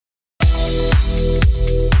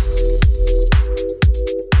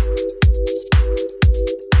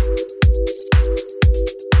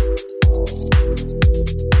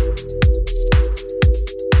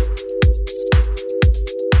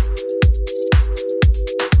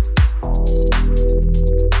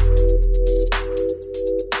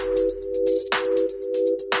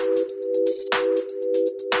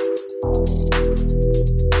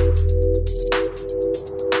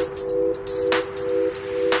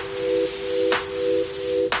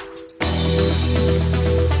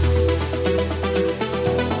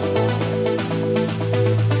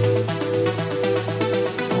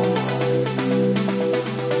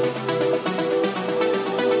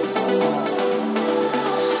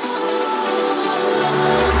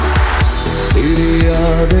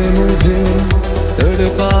यादें मुझे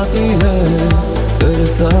तड़पाती है,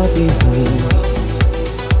 तरसाती है।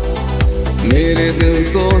 मेरे दिल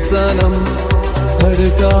को सनम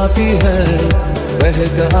धड़काती है,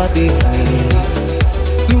 बहकाती है।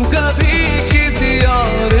 तू कभी किसी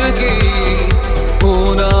और की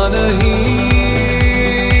होना नहीं,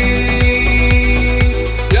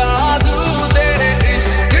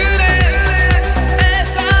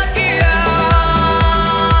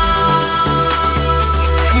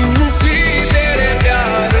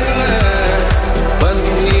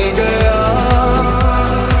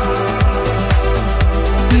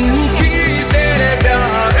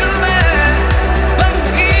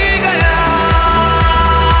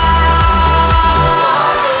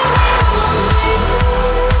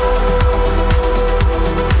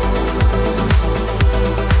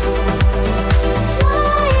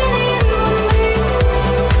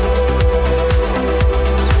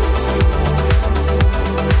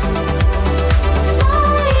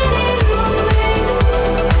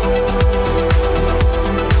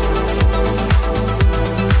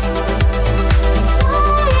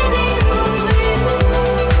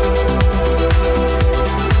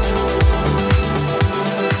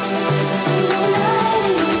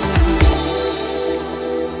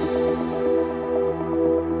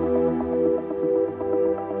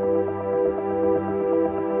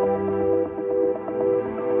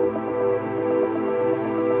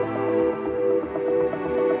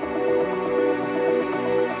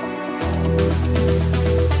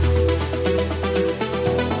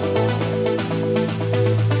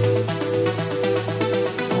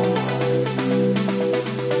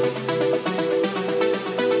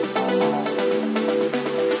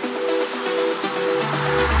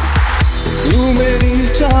 मेरी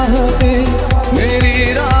चाहतें,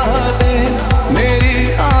 मेरी राहतें, मेरी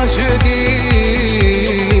आशिकी।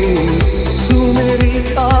 तू मेरी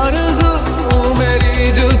आरज़ू,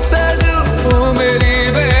 मेरी जुस्तजू, मेरी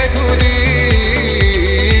बेखुदी।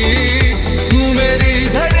 तू मेरी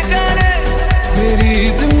धड़कने, मेरी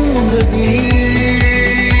जिंदगी।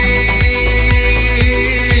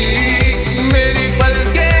 मेरी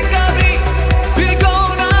पलकें कभी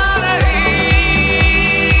भिगोना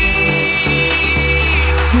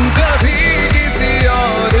कभी किसी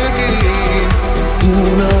और की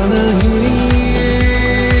होना नहीं।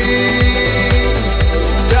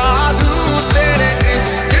 जादू तेरे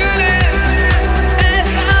इश्क ने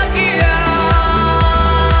ऐसा किया,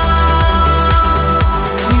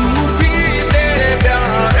 तू भी तेरे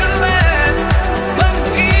प्यार में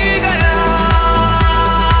बंधी गया।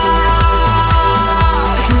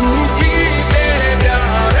 तू भी तेरे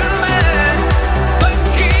प्यार में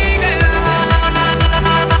बंधी गया।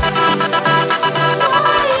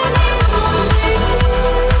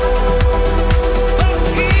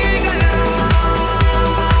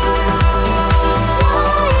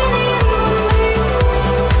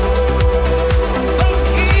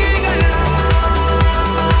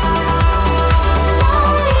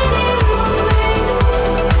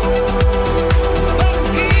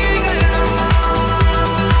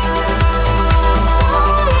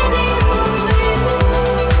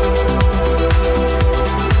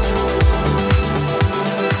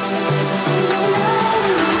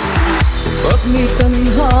 अपनी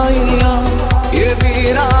तन्हाइयाँ ये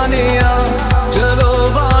वीरानियाँ